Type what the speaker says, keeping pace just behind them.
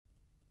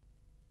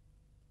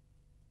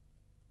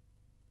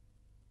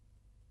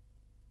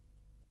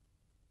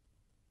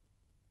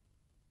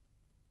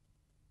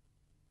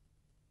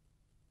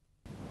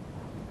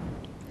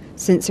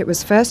Since it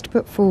was first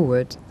put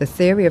forward, the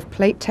theory of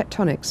plate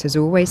tectonics has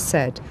always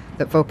said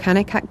that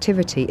volcanic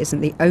activity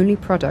isn't the only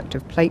product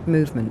of plate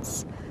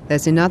movements.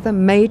 There's another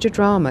major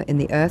drama in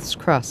the Earth's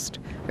crust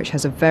which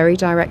has a very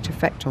direct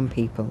effect on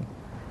people,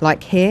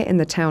 like here in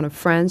the town of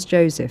Franz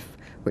Josef,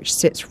 which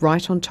sits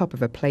right on top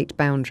of a plate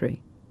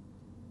boundary.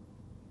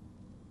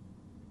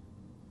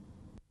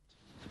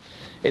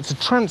 It's a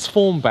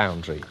transform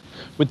boundary,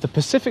 with the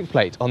Pacific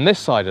plate on this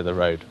side of the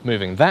road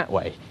moving that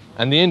way,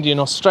 and the Indian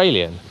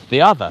Australian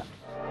the other.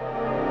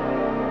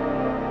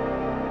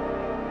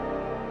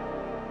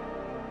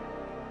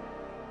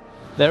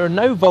 There are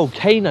no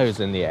volcanoes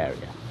in the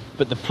area,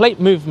 but the plate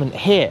movement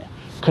here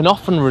can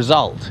often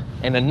result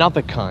in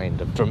another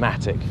kind of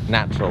dramatic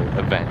natural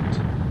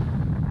event.